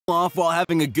off while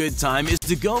having a good time is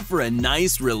to go for a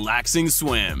nice, relaxing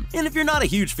swim. And if you're not a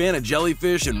huge fan of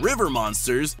jellyfish and river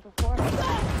monsters,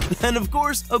 then of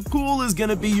course, a pool is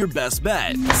gonna be your best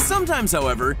bet. Sometimes,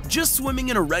 however, just swimming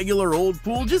in a regular old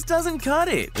pool just doesn't cut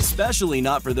it, especially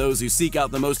not for those who seek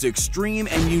out the most extreme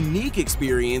and unique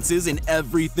experiences in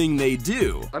everything they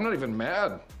do. I'm not even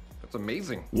mad. That's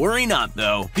amazing. Worry not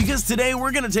though, because today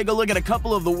we're gonna take a look at a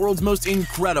couple of the world's most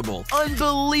incredible,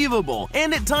 unbelievable,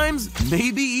 and at times,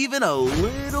 maybe even a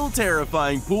little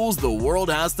terrifying pools the world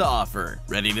has to offer.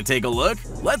 Ready to take a look?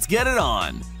 Let's get it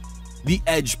on! The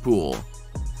Edge Pool.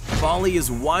 Bali is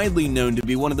widely known to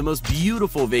be one of the most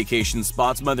beautiful vacation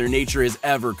spots Mother Nature has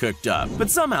ever cooked up,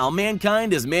 but somehow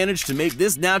mankind has managed to make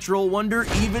this natural wonder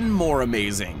even more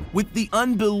amazing. With the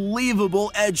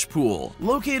unbelievable Edge Pool.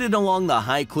 Located along the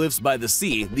high cliffs by the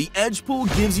sea, the Edge Pool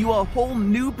gives you a whole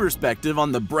new perspective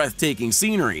on the breathtaking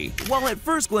scenery. While at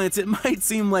first glance it might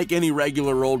seem like any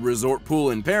regular old resort pool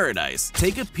in paradise,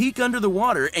 take a peek under the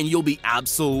water and you'll be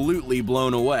absolutely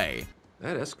blown away.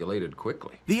 That escalated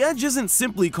quickly. The Edge isn't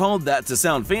simply called that to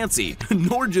sound fancy,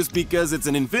 nor just because it's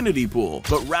an infinity pool,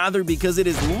 but rather because it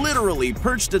is literally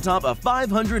perched atop a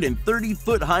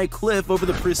 530-foot high cliff over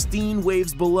the pristine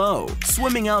waves below.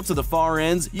 Swimming out to the far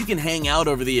ends, you can hang out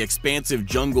over the expansive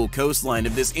jungle coastline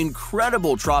of this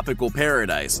incredible tropical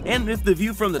paradise. And if the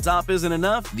view from the top isn't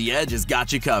enough, the Edge has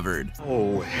got you covered.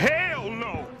 Oh, hell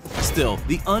no! Still,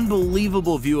 the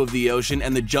unbelievable view of the ocean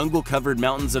and the jungle-covered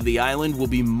mountains of the island will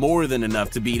be more than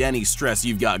enough to beat any stress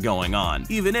you've got going on,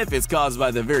 even if it's caused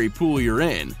by the very pool you're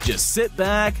in. Just sit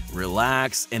back,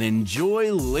 relax, and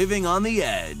enjoy living on the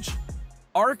edge.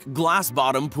 Ark Glass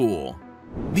Bottom Pool.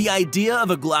 The idea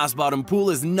of a glass bottom pool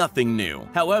is nothing new.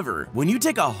 However, when you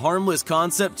take a harmless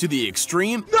concept to the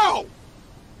extreme, No!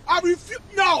 I refuse.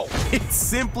 No! it's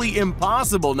simply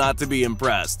impossible not to be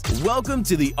impressed. Welcome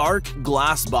to the Ark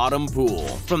Glass Bottom Pool.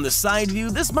 From the side view,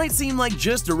 this might seem like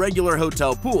just a regular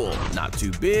hotel pool. Not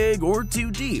too big or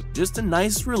too deep, just a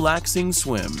nice relaxing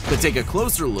swim. But take a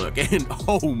closer look and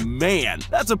oh man,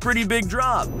 that's a pretty big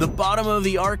drop. The bottom of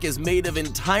the Ark is made of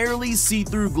entirely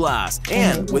see-through glass,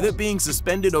 and with it being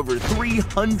suspended over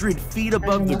 300 feet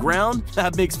above the ground,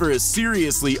 that makes for a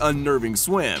seriously unnerving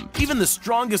swim. Even the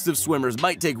strongest of swimmers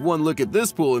might take one look at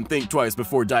this pool and think twice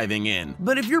before diving in.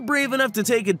 But if you're brave enough to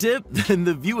take a dip, then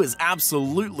the view is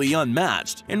absolutely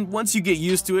unmatched. And once you get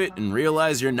used to it and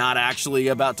realize you're not actually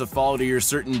about to fall to your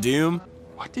certain doom,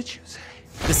 What did you say?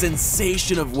 the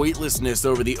sensation of weightlessness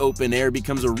over the open air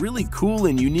becomes a really cool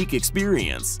and unique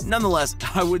experience. Nonetheless,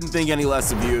 I wouldn't think any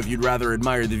less of you if you'd rather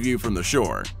admire the view from the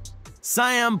shore.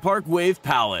 Siam Park Wave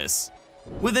Palace.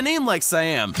 With a name like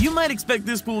Siam, you might expect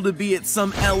this pool to be at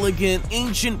some elegant,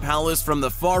 ancient palace from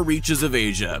the far reaches of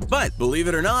Asia. But believe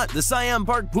it or not, the Siam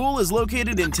Park Pool is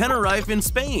located in Tenerife in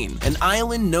Spain, an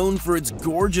island known for its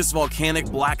gorgeous volcanic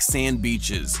black sand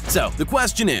beaches. So the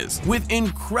question is, with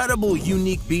incredible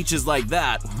unique beaches like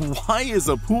that, why is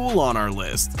a pool on our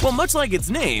list? Well, much like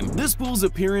its name, this pool's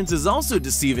appearance is also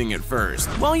deceiving at first.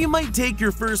 While you might take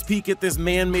your first peek at this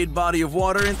man-made body of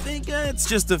water and think it's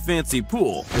just a fancy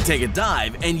pool, but take a dive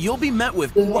and you'll be met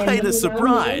with quite a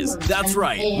surprise. That's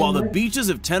right, while the beaches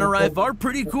of Tenerife are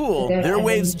pretty cool, their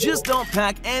waves just don't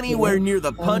pack anywhere near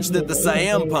the punch that the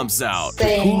Siam pumps out.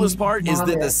 The coolest part is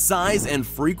that the size and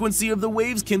frequency of the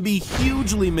waves can be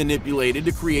hugely manipulated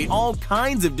to create all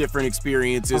kinds of different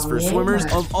experiences for swimmers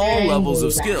of all levels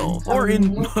of skill, or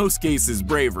in most cases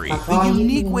bravery. The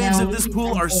unique waves of this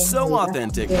pool are so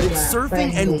authentic that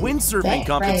surfing and windsurfing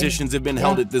competitions have been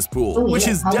held at this pool, which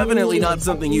is definitely not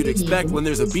something you'd expect when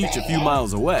there's a beach a few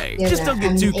miles away. Just don't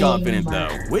get too confident though.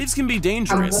 Waves can be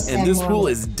dangerous, and this pool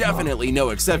is definitely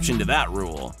no exception to that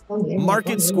rule.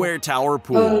 Market Square Tower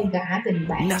Pool.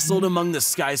 Nestled among the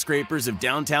skyscrapers of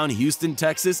downtown Houston,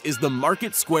 Texas is the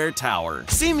Market Square Tower.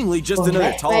 Seemingly just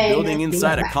another tall building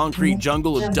inside a concrete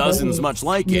jungle of dozens much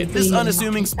like it, this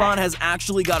unassuming spot has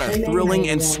actually got a thrilling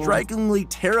and strikingly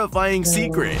terrifying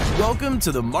secret. Welcome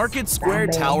to the Market Square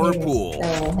Tower Pool.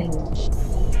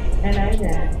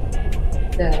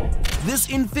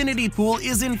 This infinity pool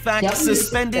is in fact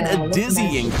suspended a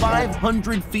dizzying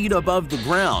 500 feet above the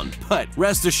ground. But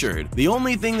rest assured, the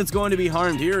only thing that's going to be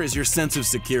harmed here is your sense of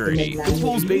security. The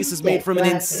pool's base is made from an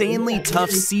insanely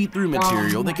tough see-through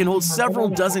material that can hold several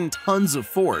dozen tons of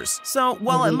force. So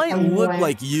while it might look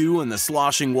like you and the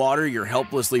sloshing water you're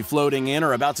helplessly floating in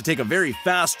are about to take a very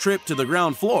fast trip to the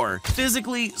ground floor,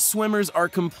 physically, swimmers are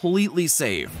completely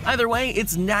safe. Either way,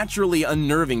 it's naturally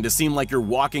unnerving to seem like you're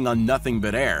walking on nothing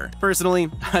but air. Personally,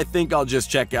 I think I'll just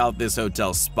check out this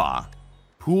hotel's spa.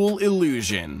 Pool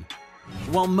Illusion.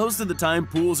 While most of the time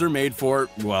pools are made for,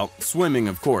 well, swimming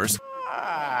of course,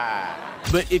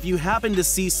 But if you happen to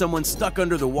see someone stuck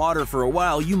under the water for a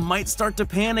while, you might start to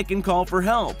panic and call for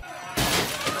help.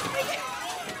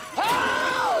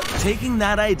 Taking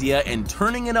that idea and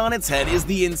turning it on its head is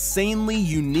the insanely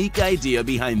unique idea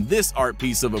behind this art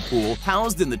piece of a pool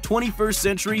housed in the 21st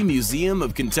Century Museum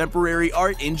of Contemporary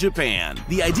Art in Japan.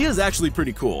 The idea is actually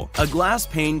pretty cool. A glass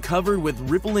pane covered with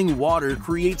rippling water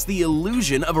creates the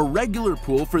illusion of a regular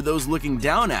pool for those looking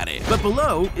down at it, but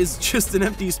below is just an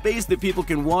empty space that people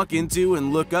can walk into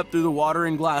and look up through the water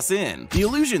and glass in. The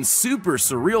illusion's super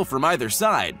surreal from either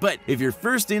side, but if your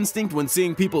first instinct when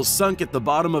seeing people sunk at the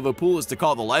bottom of a pool is to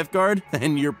call the lifeguard,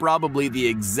 then you're probably the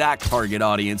exact target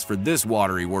audience for this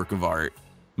watery work of art.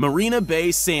 Marina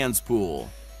Bay Sands Pool.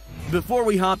 Before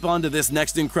we hop onto this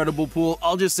next incredible pool,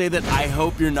 I'll just say that I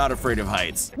hope you're not afraid of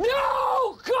heights.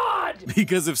 No, God!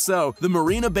 Because if so, the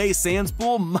Marina Bay Sands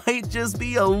Pool might just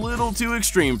be a little too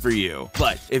extreme for you.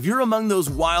 But if you're among those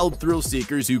wild thrill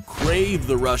seekers who crave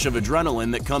the rush of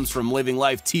adrenaline that comes from living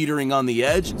life teetering on the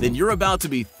edge, then you're about to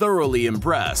be thoroughly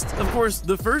impressed. Of course,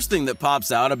 the first thing that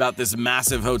pops out about this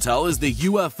massive hotel is the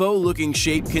UFO-looking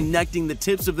shape connecting the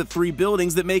tips of the 3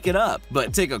 buildings that make it up.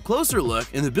 But take a closer look,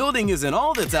 and the building isn't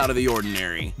all that's out of the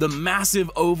ordinary. The massive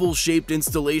oval-shaped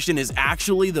installation is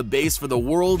actually the base for the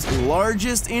world's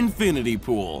largest infinity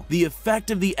pool. The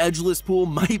effect of the edgeless pool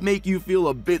might make you feel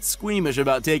a bit squeamish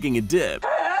about taking a dip.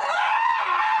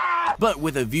 But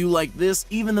with a view like this,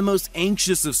 even the most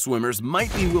anxious of swimmers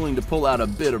might be willing to pull out a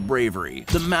bit of bravery.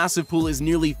 The massive pool is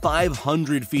nearly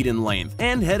 500 feet in length,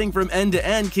 and heading from end to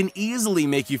end can easily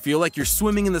make you feel like you're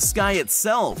swimming in the sky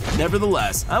itself.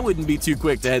 Nevertheless, I wouldn't be too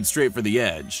quick to head straight for the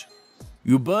edge.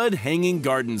 Ubud Hanging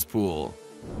Gardens Pool.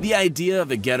 The idea of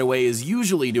a getaway is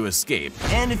usually to escape,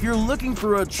 and if you're looking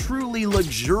for a truly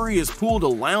luxurious pool to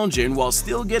lounge in while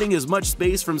still getting as much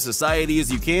space from society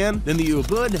as you can, then the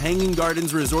Ubud Hanging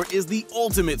Gardens Resort is the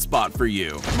ultimate spot for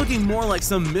you. Looking more like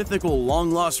some mythical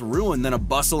long-lost ruin than a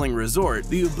bustling resort,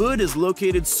 the Ubud is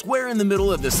located square in the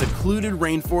middle of the secluded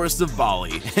rainforests of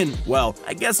Bali, and well,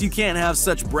 I guess you can't have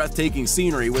such breathtaking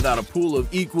scenery without a pool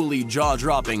of equally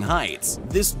jaw-dropping heights.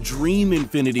 This dream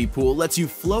infinity pool lets you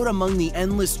float among the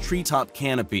endless treetop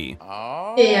canopy.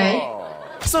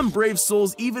 Some brave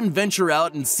souls even venture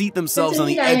out and seat themselves on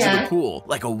the edge of the pool,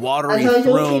 like a watery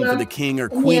throne for the king or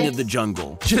queen of the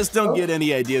jungle. Just don't get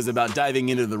any ideas about diving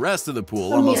into the rest of the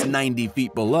pool almost 90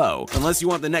 feet below, unless you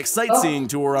want the next sightseeing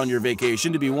tour on your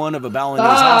vacation to be one of a Balinese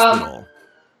hospital.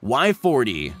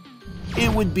 Y40. It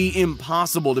would be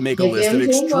impossible to make a list of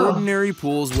extraordinary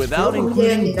pools without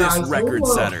including this record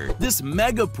setter. This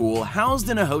mega pool, housed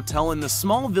in a hotel in the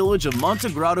small village of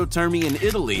Montegrotto Terme in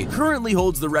Italy, currently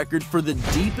holds the record for the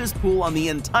deepest pool on the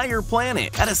entire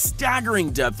planet, at a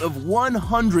staggering depth of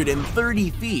 130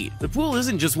 feet. The pool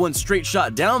isn't just one straight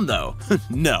shot down though.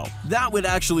 No, that would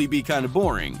actually be kind of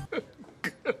boring.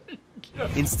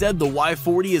 Instead, the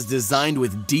Y40 is designed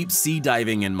with deep sea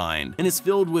diving in mind, and is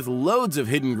filled with loads of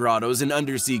hidden grottos and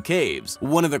undersea caves.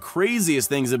 One of the craziest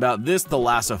things about this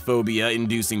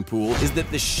thalassophobia-inducing pool is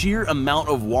that the sheer amount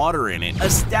of water in it, a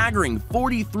staggering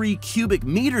 43 cubic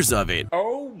meters of it.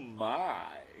 Oh my.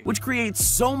 Which creates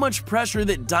so much pressure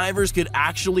that divers could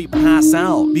actually pass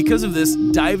out. Because of this,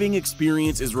 diving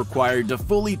experience is required to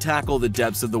fully tackle the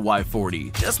depths of the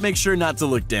Y40. Just make sure not to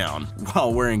look down,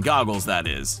 while wearing goggles, that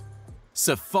is.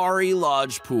 Safari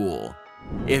Lodge Pool.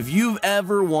 If you've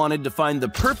ever wanted to find the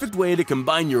perfect way to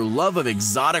combine your love of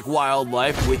exotic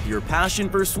wildlife with your passion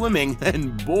for swimming,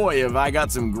 then boy have I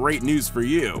got some great news for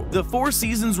you. The Four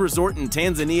Seasons Resort in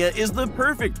Tanzania is the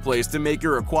perfect place to make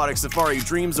your aquatic safari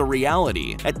dreams a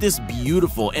reality. At this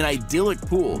beautiful and idyllic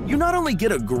pool, you not only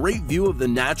get a great view of the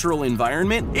natural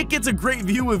environment, it gets a great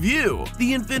view of you.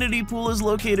 The infinity pool is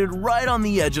located right on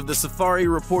the edge of the Safari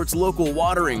Report's local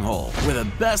watering hole, where the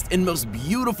best and most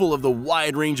beautiful of the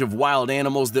wide range of wild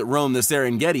animals that roam the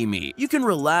Serengeti meet. You can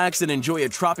relax and enjoy a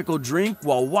tropical drink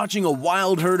while watching a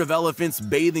wild herd of elephants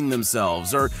bathing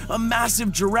themselves, or a massive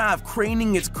giraffe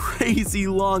craning its crazy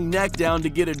long neck down to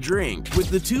get a drink. With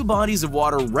the two bodies of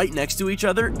water right next to each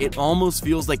other, it almost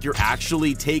feels like you're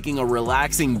actually taking a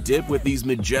relaxing dip with these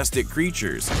majestic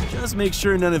creatures. Just make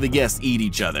sure none of the guests eat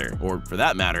each other, or for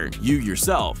that matter, you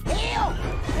yourself.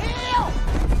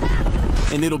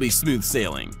 And it'll be smooth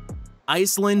sailing.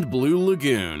 Iceland Blue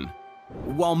Lagoon.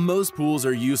 While most pools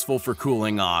are useful for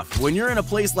cooling off, when you're in a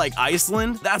place like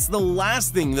Iceland, that's the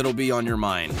last thing that'll be on your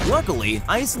mind. Luckily,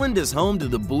 Iceland is home to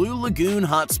the Blue Lagoon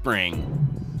Hot Spring.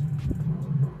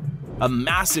 a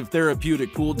massive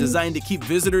therapeutic pool designed to keep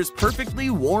visitors perfectly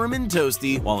warm and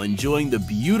toasty while enjoying the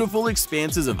beautiful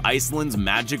expanses of Iceland's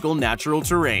magical natural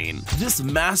terrain. This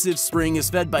massive spring is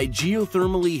fed by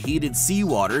geothermally heated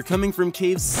seawater coming from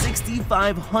caves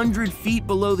 6,500 feet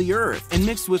below the earth and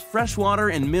mixed with fresh water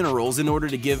and minerals in order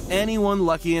to give anyone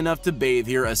lucky enough to bathe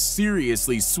here a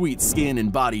seriously sweet skin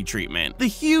and body treatment. The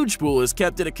huge pool is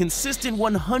kept at a consistent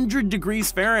 100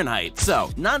 degrees Fahrenheit, so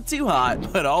not too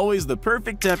hot, but always the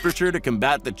perfect temperature to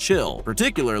combat the chill,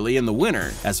 particularly in the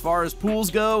winter. As far as pools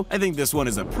go, I think this one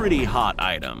is a pretty hot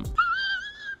item.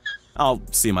 I'll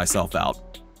see myself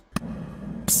out.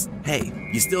 Psst, hey,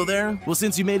 you still there? Well,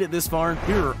 since you made it this far,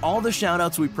 here are all the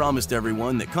shoutouts we promised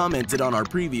everyone that commented on our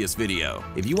previous video.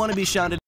 If you want to be shouted